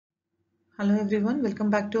Hello everyone, welcome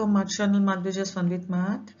back to our math channel Math Bridges Fun with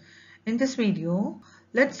Math. In this video,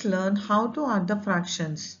 let's learn how to add the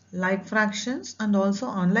fractions, like fractions and also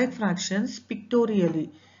unlike fractions pictorially.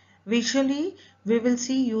 Visually, we will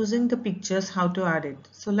see using the pictures how to add it.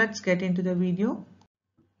 So let's get into the video.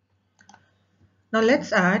 Now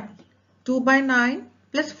let's add 2 by 9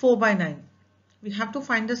 plus 4 by 9. We have to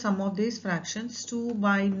find the sum of these fractions 2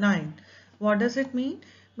 by 9. What does it mean?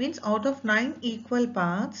 Means out of 9 equal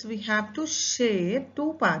parts, we have to share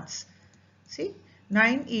 2 parts. See,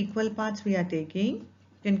 9 equal parts we are taking.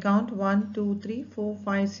 You can count 1, 2, 3, 4,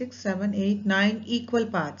 5, 6, 7, 8, 9 equal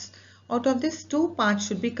parts. Out of this, 2 parts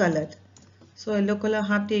should be colored. So yellow color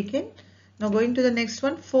have taken. Now going to the next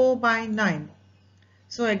one, 4 by 9.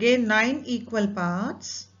 So again 9 equal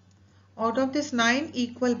parts. Out of this 9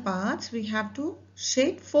 equal parts, we have to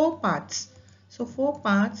shade 4 parts. So 4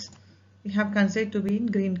 parts we have considered to be in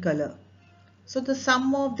green color. So the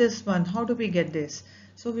sum of this one, how do we get this?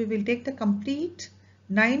 So we will take the complete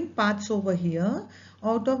 9 parts over here.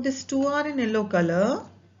 Out of this 2 are in yellow color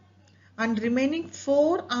and remaining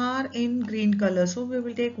 4 are in green color. So we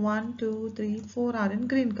will take 1, 2, 3, 4 are in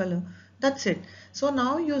green color. That's it. So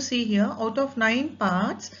now you see here out of 9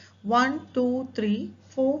 parts, 1, 2, 3,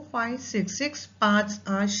 4, 5, 6, 6 parts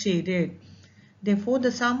are shaded. Therefore,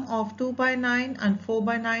 the sum of 2 by 9 and 4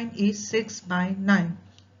 by 9 is 6 by 9.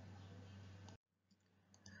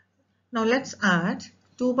 Now let's add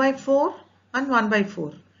 2 by 4 and 1 by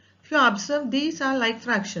 4. If you observe, these are like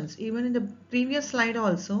fractions. Even in the previous slide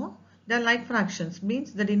also, they are like fractions,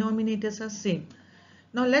 means the denominators are same.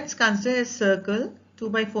 Now let's consider a circle. 2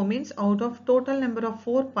 by 4 means out of total number of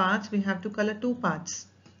 4 parts, we have to color 2 parts.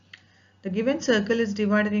 The given circle is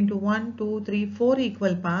divided into 1, 2, 3, 4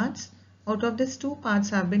 equal parts. Out of this, 2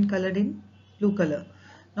 parts have been colored in blue color.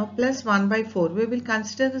 Now plus 1 by 4. We will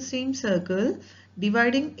consider the same circle,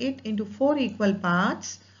 dividing it into 4 equal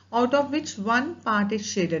parts, out of which 1 part is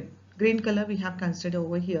shaded. Green color we have considered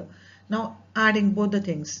over here. Now adding both the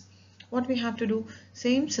things. What we have to do?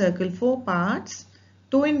 Same circle, 4 parts.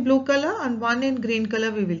 2 in blue color and 1 in green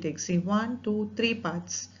color we will take. See 1, 2, 3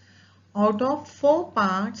 parts. Out of 4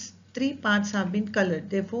 parts, 3 parts have been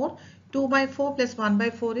colored. Therefore, 2 by 4 plus 1 by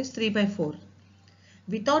 4 is 3 by 4.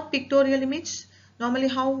 Without pictorial image, normally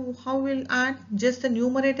how we'll add? Just the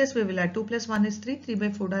numerators we will add. 2 plus 1 is 3, 3 by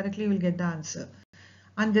 4 directly we will get the answer.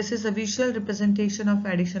 And this is a visual representation of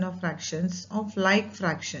addition of fractions of like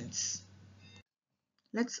fractions.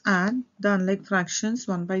 Let's add the unlike fractions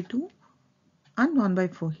 1 by 2 and 1 by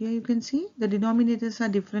 4. Here you can see the denominators are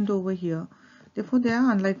different over here. Therefore, they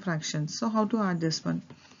are unlike fractions. So, how to add this one?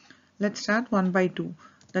 Let's start 1 by 2.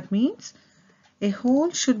 That means a whole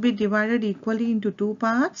should be divided equally into 2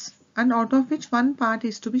 parts and out of which 1 part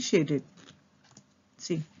is to be shaded.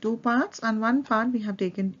 See, 2 parts and 1 part we have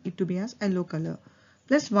taken it to be as yellow color.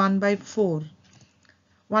 Plus 1 by 4.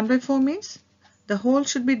 1 by 4 means the whole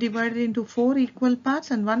should be divided into 4 equal parts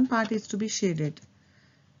and 1 part is to be shaded.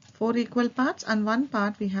 4 equal parts and 1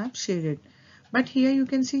 part we have shaded. But here you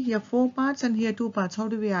can see here 4 parts and here 2 parts. How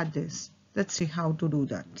do we add this? Let's see how to do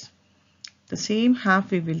that. The same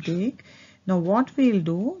half we will take. Now what we will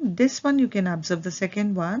do, this one you can observe the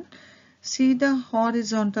second one. See the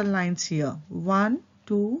horizontal lines here. 1,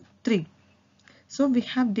 2, 3. So we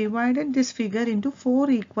have divided this figure into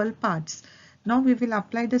 4 equal parts. Now we will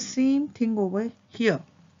apply the same thing over here.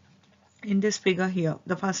 In this figure here,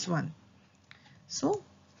 the first one. So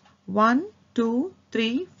 1, 2,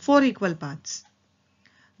 3, 4 equal parts.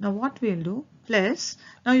 Now what we will do? Plus,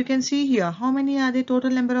 now you can see here, how many are the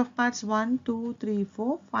total number of parts? 1, 2, 3,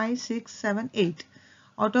 4, 5, 6, 7, 8.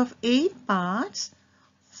 Out of 8 parts,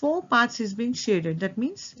 4 parts is being shaded. That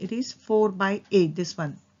means it is 4 by 8, this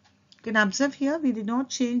one. You can observe here, we did not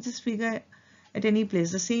change this figure at any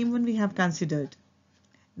place. The same one we have considered.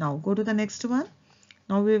 Now go to the next one.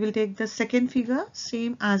 Now we will take the second figure,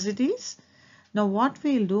 same as it is. Now what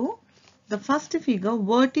we will do? The first figure,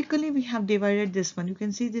 vertically we have divided this one. You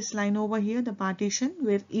can see this line over here, the partition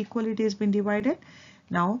where equally it has been divided.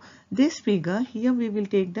 Now this figure, here we will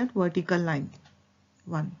take that vertical line.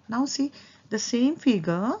 1. Now see the same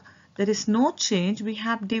figure, there is no change. We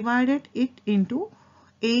have divided it into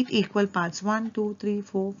 8 equal parts. 1, 2, 3,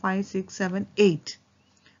 4, 5, 6, 7, 8.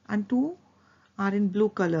 And 2 are in blue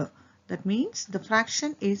color. That means the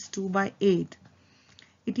fraction is 2 by 8.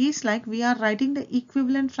 It is like we are writing the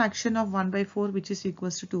equivalent fraction of 1 by 4 which is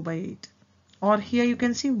equals to 2 by 8. Or here you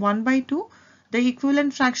can see 1 by 2. The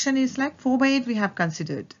equivalent fraction is like 4 by 8 we have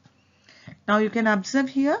considered. Now you can observe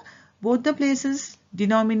here both the places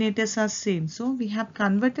denominators are same. So we have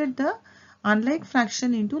converted the unlike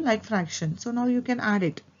fraction into like fraction. So now you can add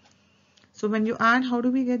it. So when you add, how do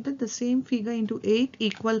we get that? The same figure into 8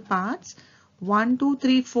 equal parts. 1, 2,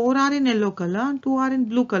 3, 4 are in yellow color and 2 are in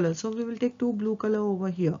blue color. So we will take 2 blue color over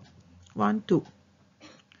here. 1, 2.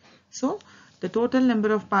 So the total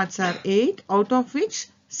number of parts are 8, out of which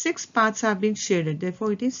 6 parts have been shaded.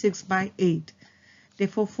 Therefore it is 6 by 8.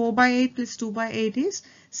 Therefore 4 by 8 plus 2 by 8 is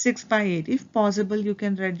 6 by 8. If possible, you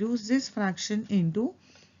can reduce this fraction into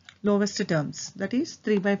lowest terms. That is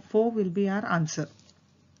 3 by 4 will be our answer.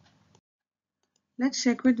 Let's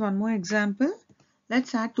check with one more example.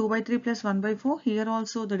 Let's add 2 by 3 plus 1 by 4. Here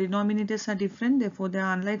also the denominators are different. Therefore they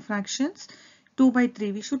are unlike fractions. 2 by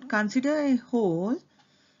 3. We should consider a whole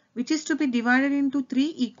which is to be divided into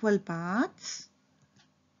 3 equal parts,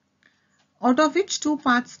 out of which 2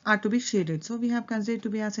 parts are to be shaded. So we have considered to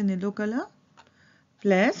be as in yellow color,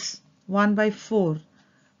 plus 1 by 4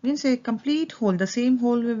 means a complete whole. The same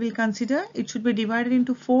whole we will consider. It should be divided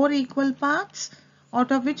into 4 equal parts, out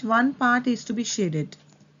of which 1 part is to be shaded.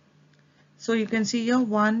 So you can see here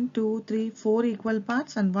 1, 2, 3, 4 equal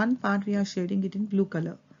parts and 1 part we are shading it in blue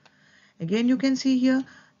color. Again you can see here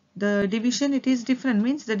the division, it is different,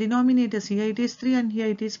 means the denominators here it is 3 and here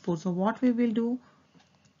it is 4. So what we will do?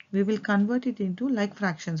 We will convert it into like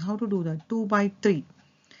fractions. How to do that? 2 by 3.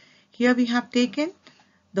 Here we have taken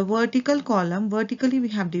the vertical column, vertically we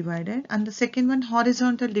have divided, and the second one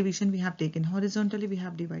horizontal division we have taken. Horizontally we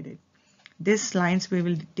have divided. These lines we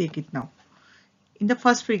will take it now. In the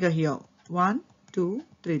first figure here, 1, 2,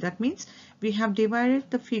 3. That means we have divided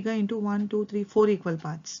the figure into 1, 2, 3, 4 equal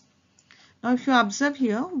parts. Now if you observe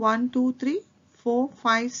here 1, 2, 3, 4,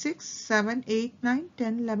 5, 6, 7, 8, 9,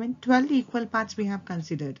 10, 11, 12 equal parts we have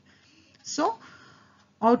considered. So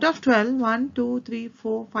out of 12, 1, 2, 3,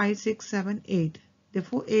 4, 5, 6, 7, 8.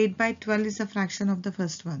 Therefore 8 by 12 is a fraction of the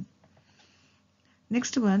first one.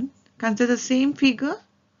 Next one, consider the same figure.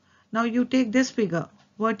 Now you take this figure.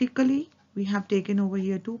 Vertically we have taken over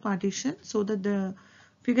here 2 partitions so that the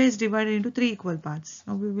figure is divided into 3 equal parts.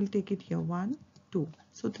 Now we will take it here 1, 2.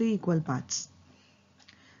 So 3 equal parts.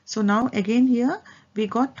 So now again here we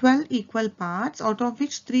got 12 equal parts, out of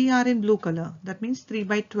which 3 are in blue color. That means 3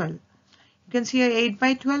 by 12. You can see here 8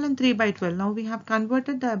 by 12 and 3 by 12. Now we have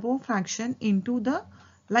converted the above fraction into the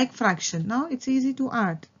like fraction. Now it's easy to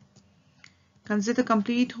add. Consider the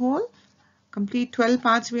complete whole. Complete 12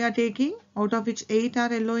 parts we are taking, out of which 8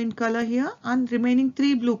 are yellow in color here and remaining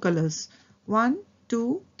 3 blue colors. 1,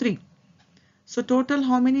 2, 3. So total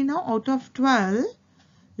how many now? Out of 12,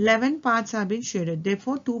 11 parts have been shaded.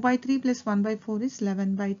 Therefore 2 by 3 plus 1 by 4 is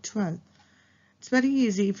 11 by 12. It's very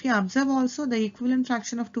easy. If you observe also, the equivalent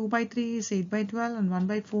fraction of 2 by 3 is 8 by 12 and 1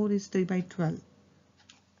 by 4 is 3 by 12.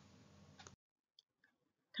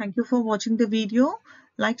 Thank you for watching the video.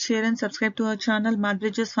 Like, share and subscribe to our channel Math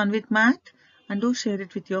Bridges Fun with Math, and do share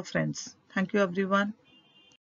it with your friends. Thank you everyone.